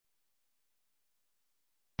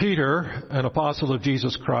Peter, an apostle of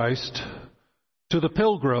Jesus Christ, to the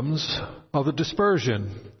pilgrims of the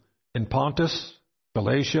dispersion in Pontus,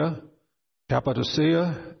 Galatia,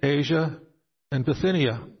 Cappadocia, Asia, and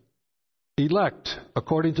Bithynia, elect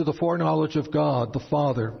according to the foreknowledge of God the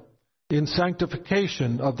Father, in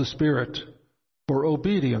sanctification of the Spirit, for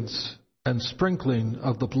obedience and sprinkling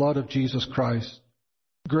of the blood of Jesus Christ.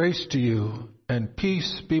 Grace to you and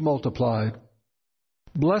peace be multiplied.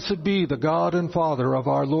 Blessed be the God and Father of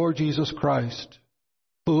our Lord Jesus Christ,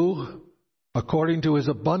 who, according to his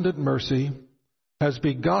abundant mercy, has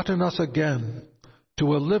begotten us again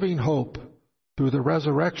to a living hope through the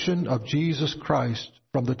resurrection of Jesus Christ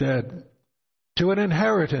from the dead, to an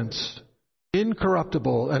inheritance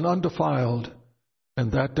incorruptible and undefiled,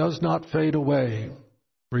 and that does not fade away,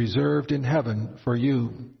 reserved in heaven for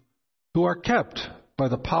you, who are kept by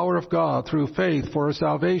the power of God through faith for a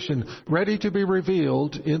salvation ready to be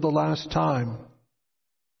revealed in the last time.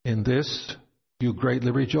 In this you greatly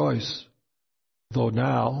rejoice, though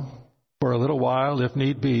now, for a little while, if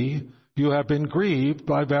need be, you have been grieved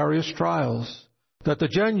by various trials, that the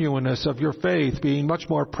genuineness of your faith, being much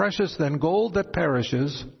more precious than gold that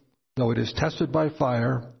perishes, though it is tested by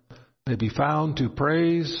fire, may be found to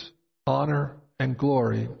praise, honor, and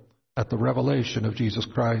glory at the revelation of Jesus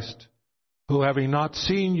Christ, whom having not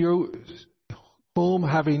seen you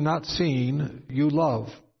love,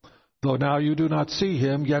 though now you do not see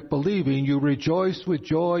him, yet believing you rejoice with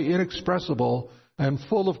joy inexpressible and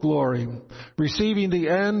full of glory, receiving the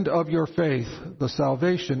end of your faith, the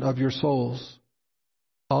salvation of your souls.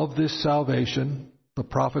 Of this salvation the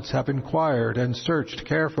prophets have inquired and searched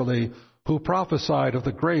carefully, who prophesied of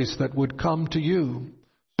the grace that would come to you,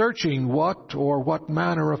 searching what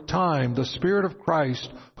manner of time the Spirit of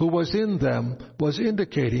Christ who was in them was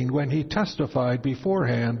indicating when he testified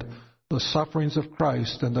beforehand the sufferings of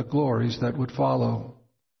Christ and the glories that would follow.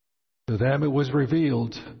 To them it was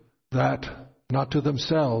revealed that, not to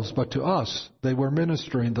themselves, but to us, they were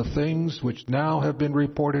ministering the things which now have been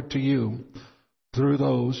reported to you through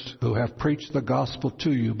those who have preached the gospel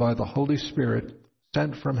to you by the Holy Spirit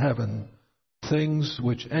sent from heaven, things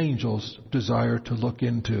which angels desire to look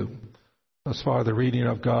into. Thus far the reading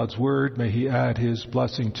of God's Word. May He add His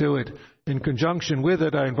blessing to it. In conjunction with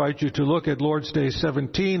it, I invite you to look at Lord's Day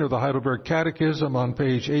 17 of the Heidelberg Catechism on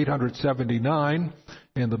page 879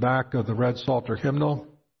 in the back of the Red Psalter Hymnal.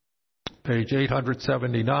 Page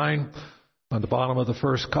 879, on the bottom of the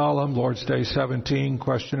first column, Lord's Day 17,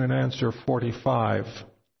 question and answer 45.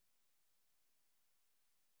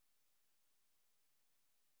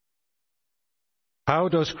 How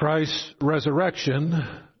does Christ's resurrection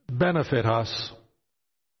benefit us?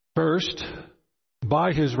 First,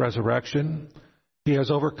 by His resurrection, He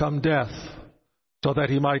has overcome death, so that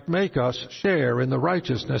He might make us share in the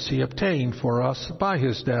righteousness He obtained for us by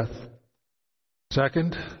His death.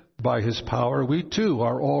 Second, by His power, we too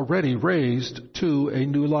are already raised to a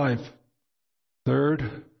new life.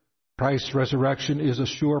 Third, Christ's resurrection is a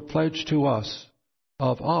sure pledge to us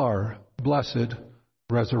of our blessed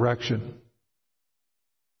resurrection.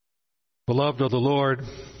 Beloved of the Lord,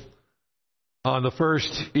 on the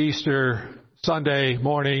first Easter Sunday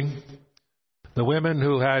morning, the women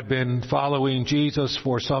who had been following Jesus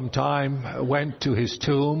for some time went to His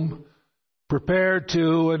tomb, prepared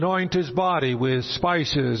to anoint His body with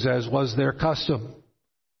spices, as was their custom.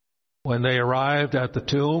 When they arrived at the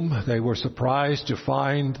tomb, they were surprised to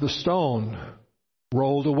find the stone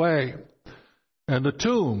rolled away, and the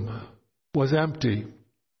tomb was empty.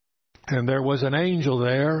 And there was an angel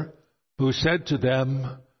there who said to them,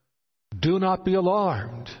 "Do not be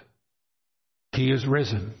alarmed. He is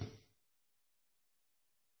risen."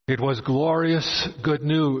 It was glorious good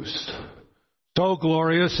news. So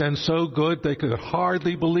glorious and so good they could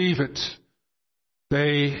hardly believe it.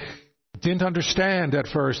 They didn't understand at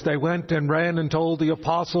first. They went and ran and told the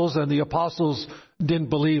apostles, and the apostles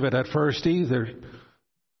didn't believe it at first either.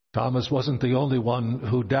 Thomas wasn't the only one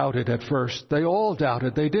who doubted at first. They all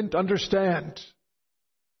doubted. They didn't understand.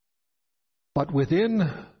 But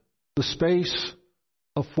within the space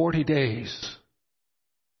of 40 days,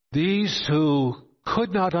 these who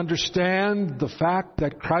could not understand the fact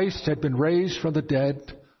that Christ had been raised from the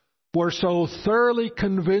dead were so thoroughly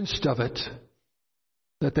convinced of it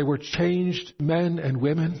that they were changed men and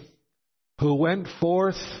women who went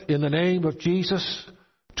forth in the name of Jesus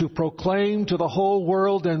to proclaim to the whole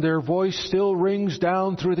world, and their voice still rings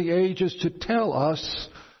down through the ages to tell us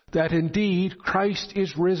that indeed Christ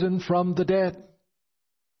is risen from the dead.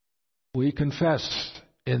 We confess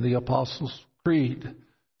in the Apostles' Creed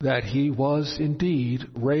that he was indeed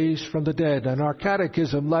raised from the dead. And our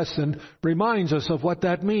catechism lesson reminds us of what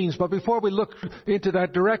that means. But before we look into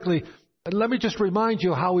that directly, let me just remind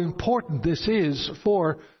you how important this is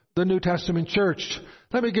for the New Testament church.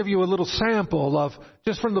 Let me give you a little sample of,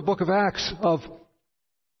 just from the book of Acts, of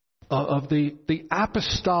the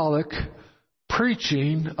apostolic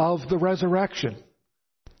preaching of the resurrection.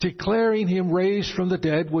 Declaring him raised from the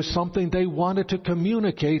dead was something they wanted to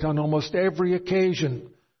communicate on almost every occasion.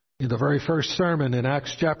 In the very first sermon in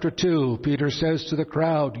Acts chapter 2, Peter says to the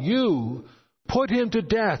crowd, "You put him to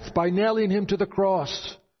death by nailing him to the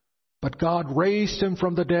cross, but God raised him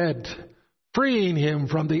from the dead, freeing him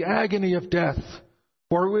from the agony of death,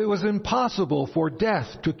 for it was impossible for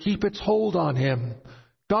death to keep its hold on him.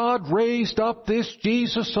 God raised up this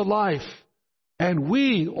Jesus to life, and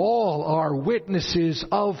we all are witnesses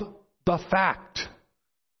of the fact."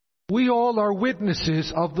 We all are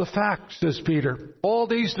witnesses of the fact, says Peter. All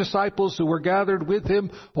these disciples who were gathered with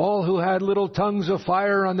him, all who had little tongues of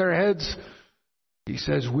fire on their heads, he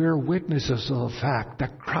says we're witnesses of the fact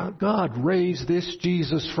that God raised this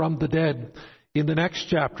Jesus from the dead. In the next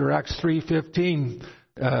chapter, Acts 3:15,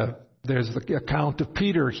 there's the account of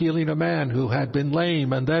Peter healing a man who had been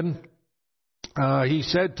lame. And then he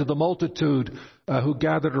said to the multitude who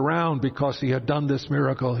gathered around because he had done this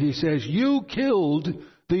miracle, he says, "You killed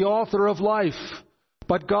the author of life,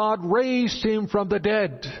 but God raised him from the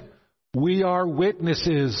dead. We are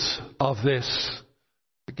witnesses of this."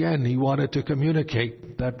 Again, he wanted to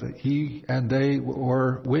communicate that he and they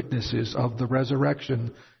were witnesses of the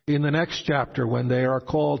resurrection. In the next chapter, when they are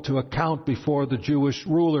called to account before the Jewish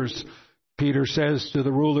rulers, Peter says to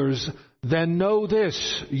the rulers, "Then know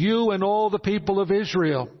this, you and all the people of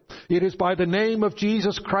Israel. It is by the name of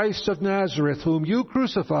Jesus Christ of Nazareth, whom you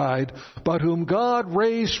crucified, but whom God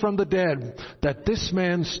raised from the dead, that this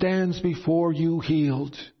man stands before you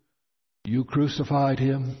healed. You crucified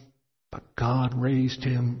him, but God raised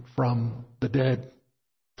him from the dead."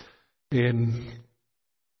 In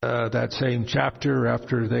that same chapter,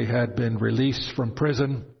 after they had been released from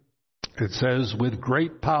prison, it says, "With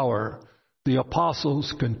great power the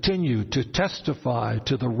apostles continued to testify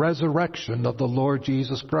to the resurrection of the Lord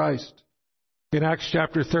Jesus Christ." In Acts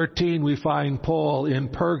chapter 13, we find Paul in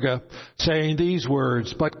Perga saying these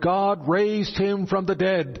words, "But God raised him from the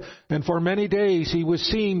dead, and for many days he was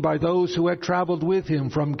seen by those who had traveled with him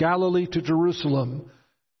from Galilee to Jerusalem.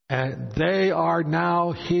 And they are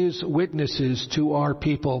now his witnesses to our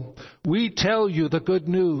people. We tell you the good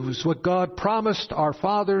news. What God promised our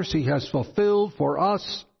fathers, he has fulfilled for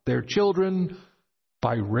us, their children,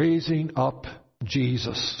 by raising up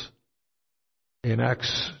Jesus." In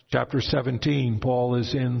Acts chapter 17, Paul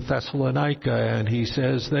is in Thessalonica, and he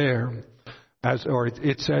says there,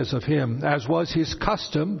 it says of him, "As was his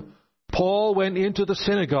custom, Paul went into the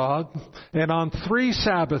synagogue, and on 3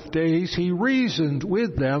 Sabbath days he reasoned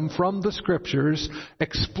with them from the Scriptures,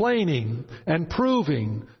 explaining and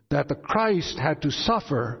proving that the Christ had to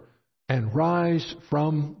suffer and rise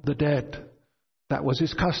from the dead." That was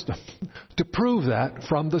his custom, to prove that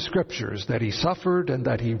from the Scriptures, that he suffered and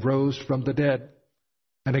that he rose from the dead.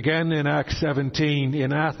 And again in Acts 17,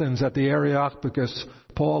 in Athens at the Areopagus,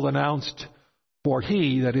 Paul announced, "For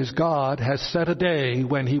he, that is God, has set a day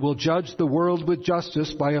when he will judge the world with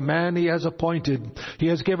justice by a man he has appointed. He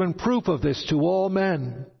has given proof of this to all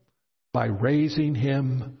men by raising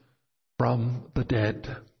him from the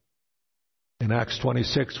dead." In Acts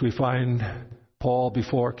 26, we find Paul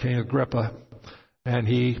before King Agrippa,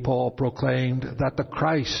 and Paul proclaimed that the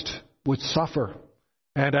Christ would suffer,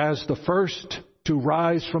 and as the first to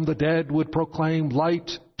rise from the dead would proclaim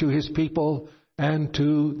light to his people and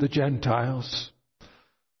to the Gentiles.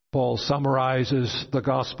 Paul summarizes the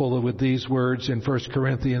gospel with these words in 1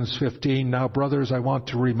 Corinthians 15. "Now, brothers, I want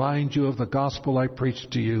to remind you of the gospel I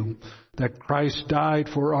preached to you, that Christ died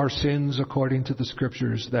for our sins according to the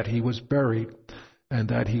Scriptures, that he was buried, and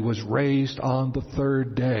that he was raised on the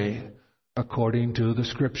 3rd day according to the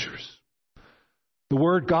Scriptures." The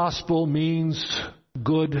word gospel means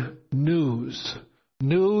good news.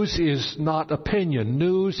 News is not opinion.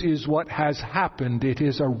 News is what has happened. It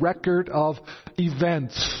is a record of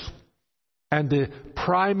events. And the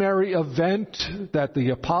primary event that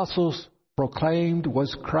the apostles proclaimed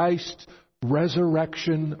was Christ's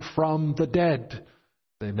resurrection from the dead.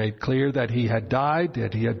 They made clear that he had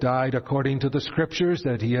died according to the Scriptures,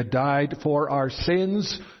 that he had died for our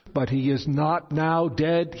sins, but he is not now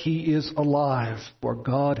dead, he is alive, for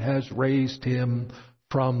God has raised him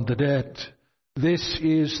from the dead. This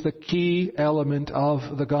is the key element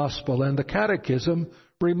of the gospel, and the Catechism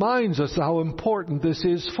reminds us how important this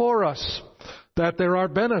is for us. that there are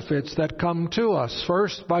benefits that come to us.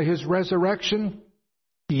 First, by his resurrection,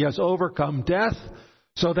 he has overcome death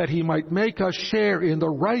so that he might make us share in the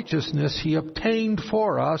righteousness he obtained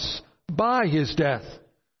for us by his death.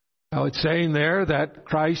 Now it's saying there that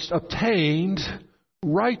Christ obtained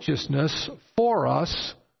righteousness for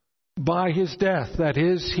us by his death. That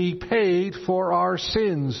is, he paid for our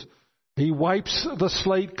sins. He wipes the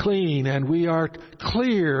slate clean, and we are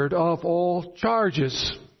cleared of all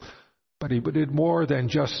charges. But he did more than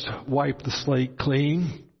just wipe the slate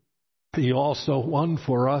clean. He also won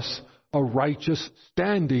for us a righteous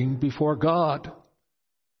standing before God.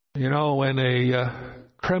 You know, when a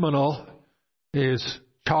criminal is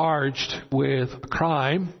charged with a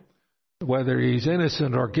crime, whether he's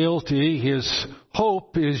innocent or guilty, his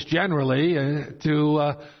hope is generally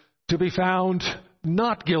to be found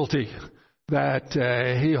not guilty. That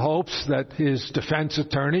he hopes that his defense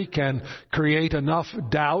attorney can create enough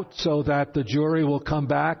doubt so that the jury will come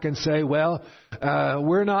back and say, well,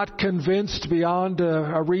 we're not convinced beyond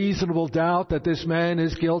a reasonable doubt that this man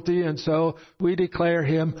is guilty, and so we declare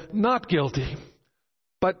him not guilty.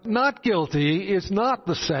 But not guilty is not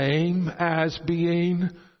the same as being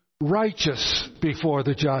righteous before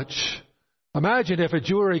the judge. Imagine if a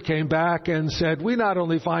jury came back and said, we not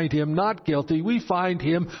only find him not guilty, we find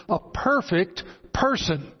him a perfect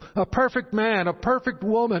person, a perfect man, a perfect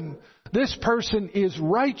woman. This person is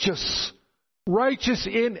righteous, righteous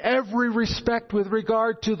in every respect with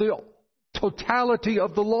regard to the totality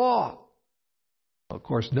of the law. Of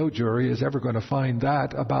course, no jury is ever going to find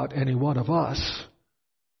that about any one of us.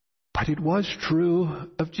 But it was true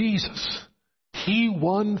of Jesus. He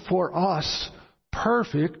won for us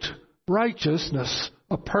perfect righteousness,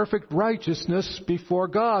 a perfect righteousness before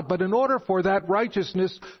God. But in order for that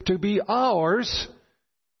righteousness to be ours,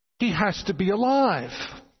 he has to be alive.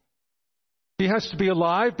 He has to be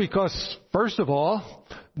alive because, first of all,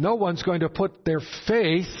 no one's going to put their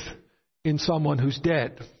faith in someone who's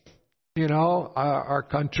dead. You know, our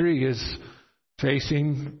country is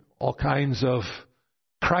facing all kinds of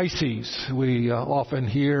crises. We often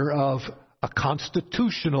hear of a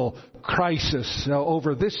constitutional crisis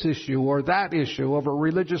over this issue or that issue, over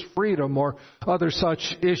religious freedom or other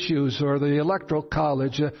such issues, or the Electoral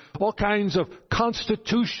College. All kinds of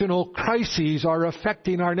constitutional crises are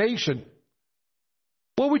affecting our nation.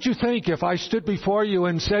 What would you think if I stood before you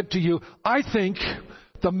and said to you, I think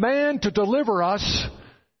the man to deliver us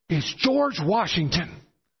is George Washington.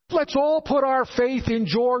 Let's all put our faith in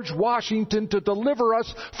George Washington to deliver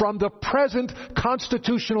us from the present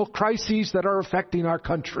constitutional crises that are affecting our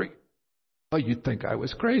country. Oh, you'd think I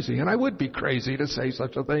was crazy, and I would be crazy to say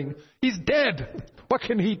such a thing. He's dead. What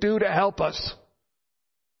can he do to help us?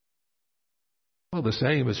 Well, the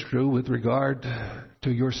same is true with regard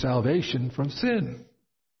to your salvation from sin.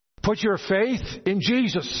 Put your faith in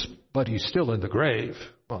Jesus, but he's still in the grave.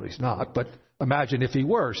 Well, he's not, but imagine if he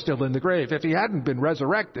were still in the grave, if he hadn't been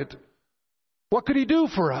resurrected. What could he do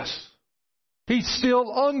for us? He's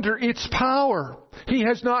still under its power. He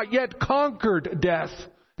has not yet conquered death.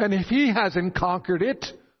 And if he hasn't conquered it,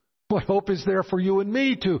 what hope is there for you and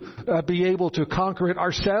me to be able to conquer it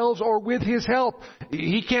ourselves or with his help?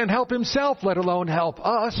 He can't help himself, let alone help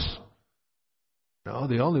us. No,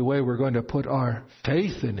 the only way we're going to put our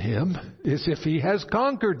faith in him is if he has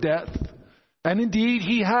conquered death. And indeed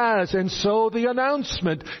he has. And so the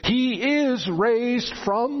announcement, he is raised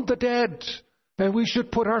from the dead. And we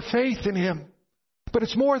should put our faith in him. But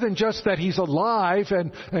it's more than just that he's alive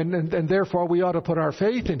and therefore we ought to put our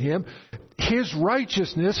faith in him. His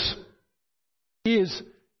righteousness is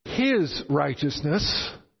his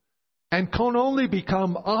righteousness and can only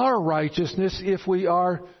become our righteousness if we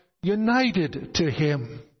are united to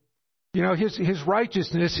him. You know, his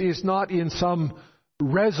righteousness is not in some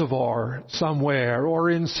reservoir somewhere or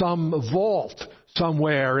in some vault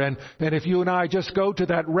somewhere, and if you and I just go to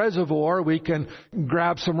that reservoir, we can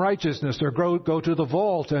grab some righteousness, or go to the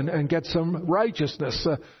vault and get some righteousness.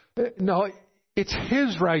 No, it's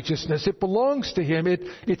his righteousness. It belongs to him.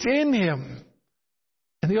 It's in him.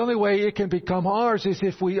 And the only way it can become ours is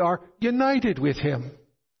if we are united with him.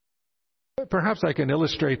 Perhaps I can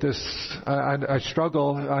illustrate this. I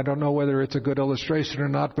struggle. I don't know whether it's a good illustration or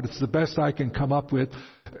not, but it's the best I can come up with.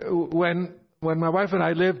 When my wife and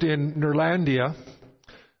I lived in Nerlandia,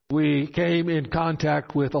 we came in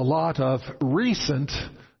contact with a lot of recent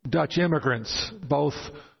Dutch immigrants, both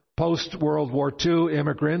post-World War II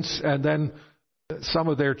immigrants, and then some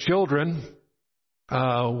of their children,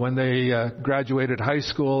 when they graduated high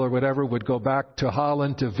school or whatever, would go back to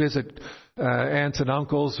Holland to visit aunts and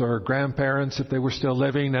uncles or grandparents if they were still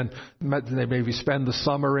living, and they maybe spend the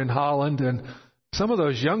summer in Holland. And some of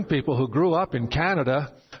those young people who grew up in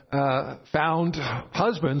Canada found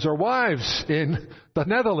husbands or wives in the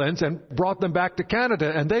Netherlands and brought them back to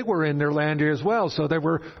Canada, and they were in Neerlandia as well. So there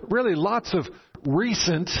were really lots of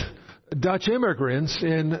recent Dutch immigrants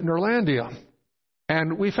in Neerlandia.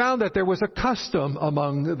 And we found that there was a custom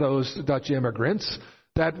among those Dutch immigrants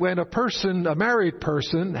that when a married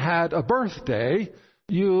person had a birthday,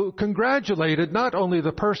 you congratulated not only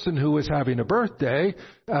the person who was having a birthday,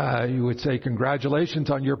 you would say congratulations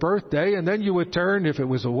on your birthday, and then you would turn, if it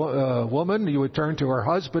was a woman, you would turn to her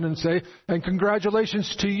husband and say, and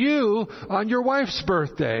congratulations to you on your wife's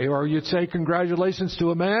birthday. Or you'd say congratulations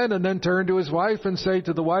to a man and then turn to his wife and say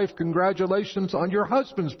to the wife, congratulations on your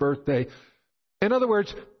husband's birthday. In other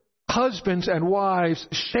words, husbands and wives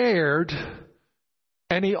shared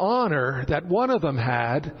any honor that one of them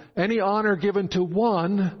had. Any honor given to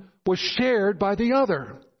one was shared by the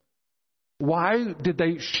other. Why did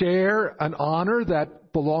they share an honor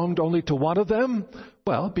that belonged only to one of them?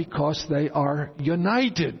 Well, because they are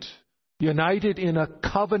united in a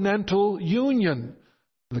covenantal union.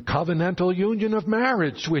 The covenantal union of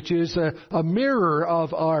marriage, which is a mirror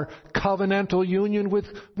of our covenantal union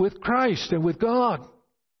with Christ and with God.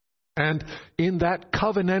 And in that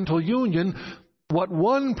covenantal union, what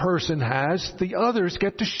one person has, the others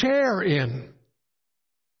get to share in.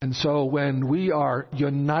 And so when we are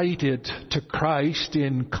united to Christ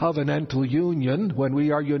in covenantal union, when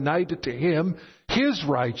we are united to Him, His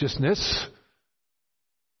righteousness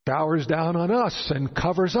showers down on us and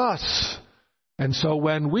covers us. And so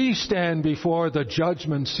when we stand before the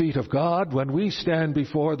judgment seat of God, when we stand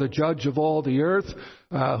before the judge of all the earth,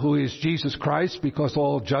 who is Jesus Christ, because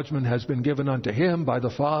all judgment has been given unto Him by the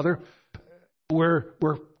Father, we're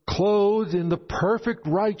clothed in the perfect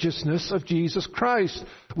righteousness of Jesus Christ.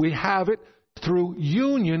 We have it through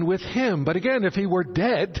union with Him. But again, if He were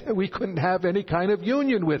dead, we couldn't have any kind of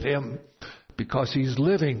union with Him because He's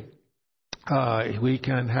living. We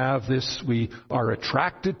can have this. We are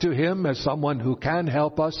attracted to Him as someone who can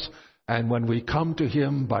help us. And when we come to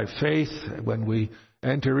Him by faith, when we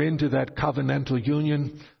enter into that covenantal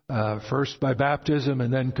union, first by baptism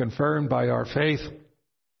and then confirmed by our faith,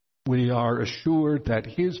 we are assured that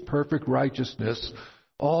His perfect righteousness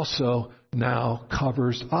also now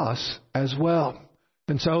covers us as well.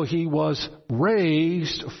 And so He was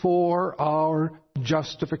raised for our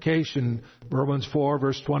justification. Romans 4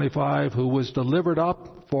 verse 25, who was delivered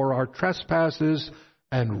up for our trespasses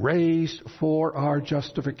and raised for our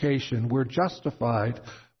justification. We're justified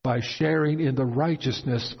by sharing in the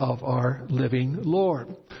righteousness of our living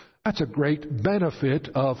Lord. That's a great benefit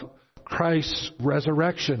of Christ's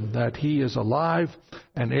resurrection, that He is alive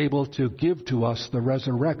and able to give to us the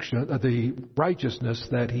resurrection, the righteousness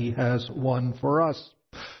that He has won for us.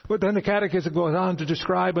 But then the Catechism goes on to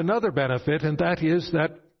describe another benefit, and that is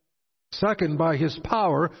that, second, by His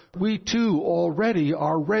power, we too already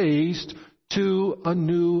are raised to a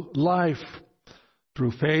new life.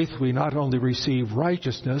 Through faith, we not only receive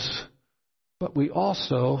righteousness, but we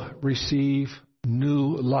also receive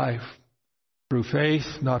new life. Through faith,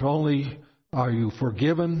 not only are you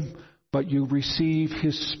forgiven, but you receive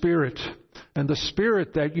His Spirit. And the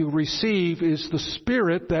Spirit that you receive is the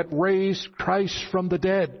Spirit that raised Christ from the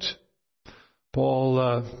dead.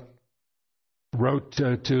 Paul wrote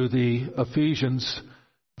to the Ephesians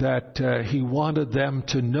that he wanted them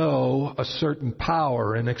to know a certain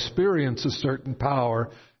power and experience a certain power.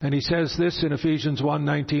 And he says this in Ephesians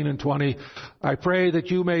 1:19 and 20, I pray that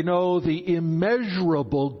you may know the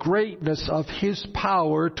immeasurable greatness of His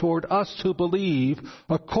power toward us who believe,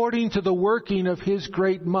 according to the working of His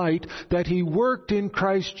great might that He worked in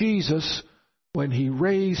Christ Jesus when He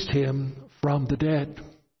raised Him from the dead.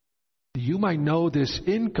 You might know this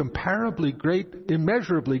incomparably great,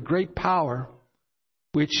 immeasurably great power,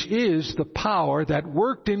 which is the power that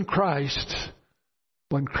worked in Christ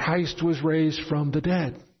when Christ was raised from the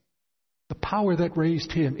dead. The power that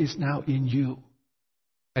raised Him is now in you.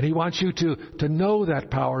 And He wants you to know that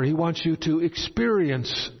power. He wants you to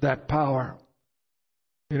experience that power.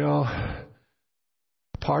 You know,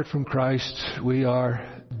 apart from Christ, we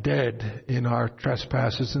are dead in our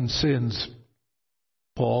trespasses and sins.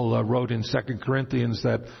 Paul wrote in 2 Corinthians,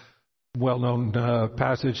 that well-known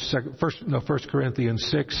passage, 1 Corinthians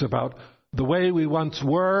 6, about the way we once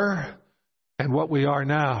were and what we are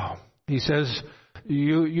now. He says,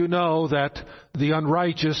 you know that the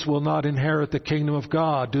unrighteous will not inherit the kingdom of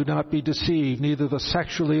God. Do not be deceived. Neither the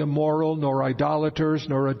sexually immoral, nor idolaters,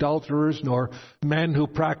 nor adulterers, nor men who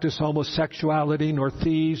practice homosexuality, nor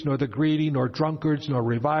thieves, nor the greedy, nor drunkards, nor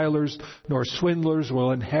revilers, nor swindlers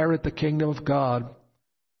will inherit the kingdom of God.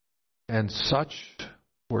 And such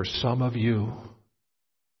were some of you.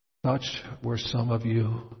 Such were some of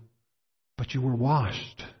you. But you were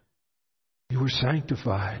washed. You were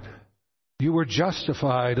sanctified. You were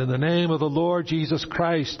justified in the name of the Lord Jesus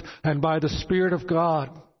Christ and by the Spirit of God.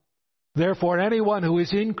 Therefore, anyone who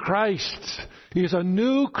is in Christ is a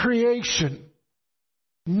new creation,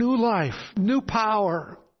 new life, new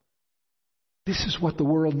power. This is what the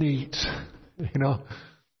world needs.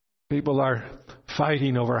 People are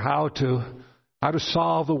fighting over how to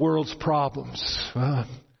solve the world's problems.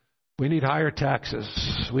 We need higher taxes.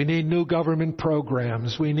 We need new government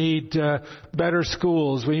programs. We need better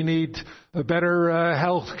schools. We need better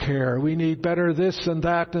health care. We need better this and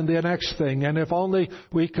that and the next thing. And if only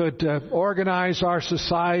we could organize our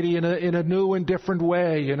society in a new and different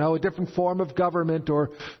way, a different form of government or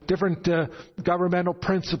different governmental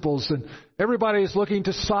principles. And everybody is looking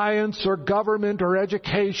to science or government or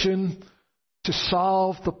education to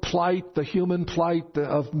solve the human plight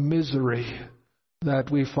of misery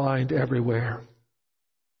that we find everywhere.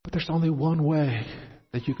 But there's only one way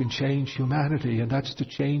that you can change humanity, and that's to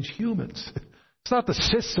change humans. It's not the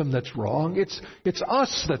system that's wrong. It's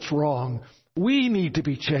us that's wrong. We need to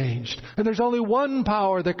be changed. And there's only one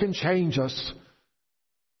power that can change us.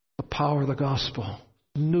 The power of the gospel.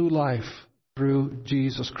 New life through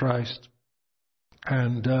Jesus Christ.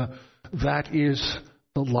 And that is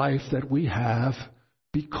the life that we have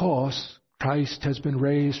because Christ has been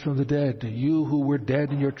raised from the dead. You who were dead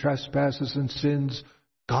in your trespasses and sins,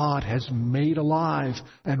 God has made alive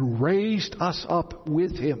and raised us up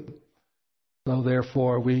with Him. So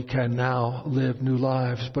therefore we can now live new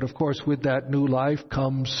lives. But of course with that new life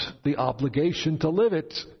comes the obligation to live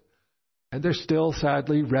it. And there's still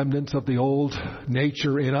sadly remnants of the old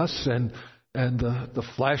nature in us, and the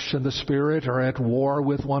flesh and the spirit are at war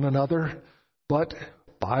with one another. But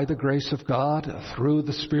by the grace of God, through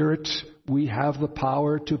the Spirit, we have the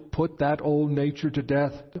power to put that old nature to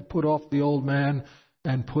death, to put off the old man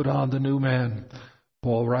and put on the new man.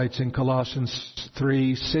 Paul writes in Colossians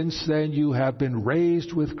 3, "Since then you have been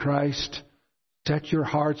raised with Christ. Set your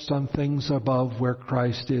hearts on things above where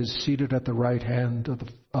Christ is, seated at the right hand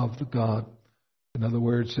of the God." In other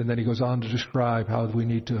words, and then he goes on to describe how we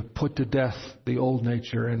need to put to death the old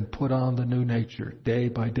nature and put on the new nature day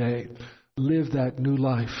by day. Live that new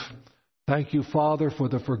life. Thank you, Father, for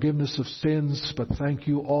the forgiveness of sins, but thank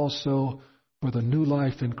you also for the new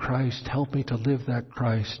life in Christ. Help me to live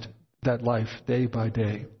that life day by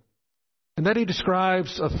day. And then he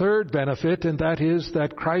describes a third benefit, and that is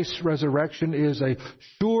that Christ's resurrection is a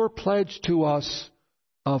sure pledge to us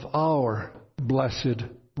of our blessed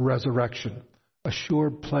resurrection. A sure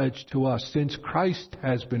pledge to us. Since Christ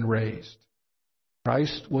has been raised,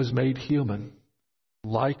 Christ was made human,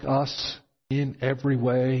 like us in every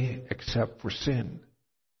way except for sin.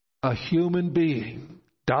 A human being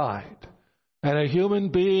died, and a human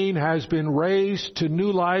being has been raised to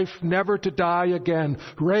new life, never to die again,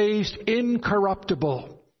 raised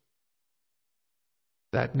incorruptible.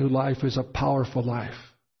 That new life is a powerful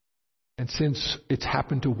life. And since it's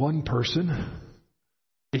happened to one person,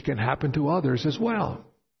 it can happen to others as well.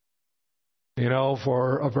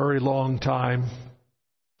 For a very long time,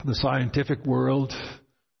 the scientific world,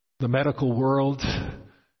 the medical world,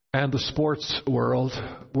 and the sports world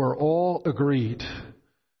were all agreed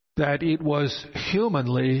that it was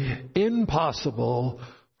humanly impossible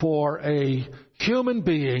for a human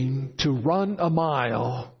being to run a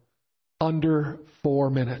mile under 4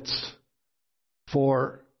 minutes.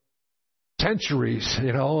 For centuries,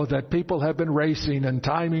 that people have been racing and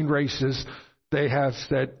timing races, they have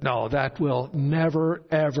said, no, that will never,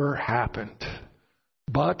 ever happen.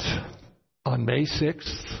 But on May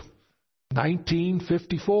 6th,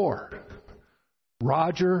 1954,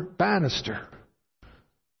 Roger Bannister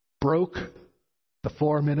broke the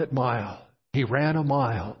 4-minute mile. He ran a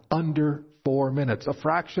mile under 4 minutes. A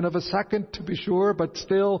fraction of a second, to be sure, but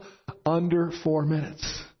still under 4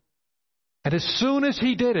 minutes. And as soon as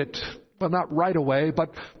he did it, well, not right away,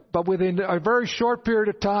 but within a very short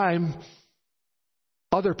period of time,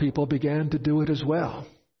 other people began to do it as well.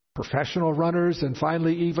 Professional runners and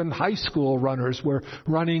finally even high school runners were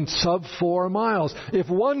running sub 4 miles. If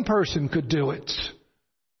one person could do it,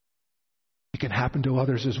 it can happen to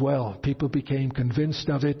others as well. People became convinced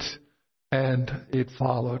of it, and it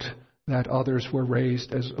followed that others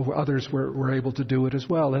were able to do it as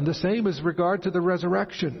well. And the same is regard to the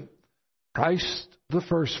resurrection. Christ, the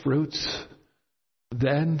first fruits,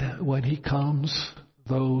 then when he comes,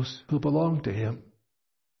 those who belong to him.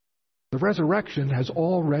 The resurrection has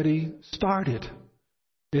already started.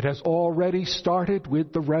 It has already started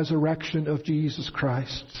with the resurrection of Jesus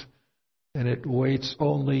Christ. And it waits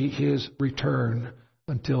only his return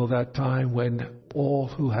until that time when all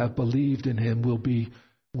who have believed in him will be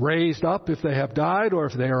raised up if they have died, or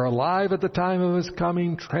if they are alive at the time of his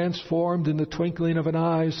coming, transformed in the twinkling of an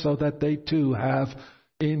eye, so that they too have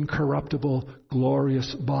incorruptible,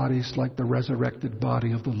 glorious bodies like the resurrected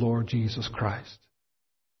body of the Lord Jesus Christ.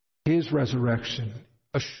 His resurrection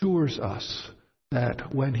assures us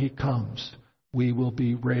that when he comes, we will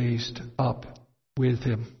be raised up with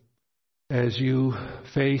him. As you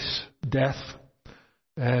face death,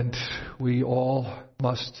 and we all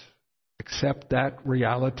must accept that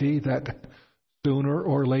reality that sooner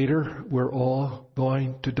or later we're all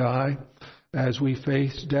going to die. As we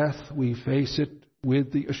face death, we face it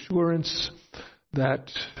with the assurance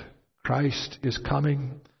that Christ is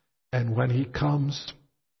coming, and when he comes,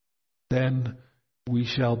 then we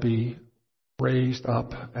shall be raised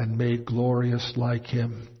up and made glorious like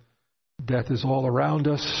him. Death is all around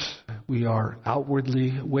us. We are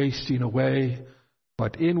outwardly wasting away,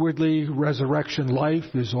 but inwardly, resurrection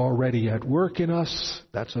life is already at work in us.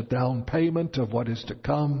 That's a down payment of what is to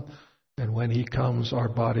come. And when he comes, our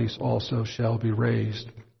bodies also shall be raised.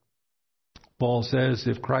 Paul says,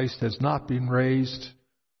 if Christ has not been raised,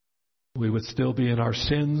 we would still be in our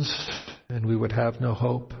sins and we would have no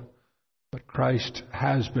hope. But Christ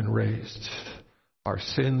has been raised. Our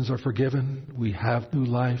sins are forgiven. We have new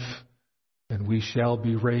life, and we shall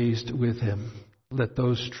be raised with him. Let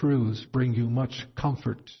those truths bring you much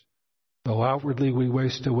comfort. Though outwardly we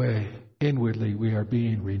waste away, inwardly we are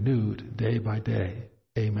being renewed day by day.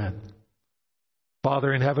 Amen.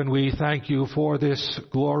 Father in heaven, we thank you for this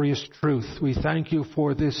glorious truth. We thank you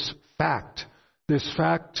for this fact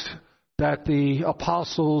that the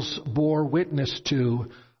apostles bore witness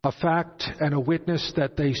to, a fact and a witness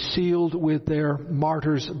that they sealed with their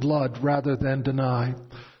martyrs' blood rather than deny.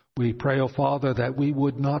 We pray, O Father, that we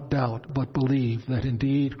would not doubt, but believe that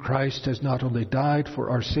indeed Christ has not only died for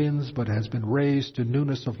our sins, but has been raised to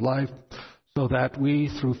newness of life, so that we,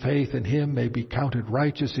 through faith in him, may be counted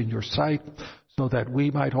righteous in your sight, so that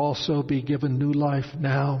we might also be given new life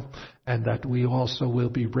now, and that we also will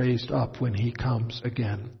be raised up when he comes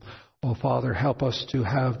again. O Father, help us to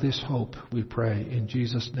have this hope, we pray, in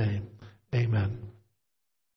Jesus' name. Amen.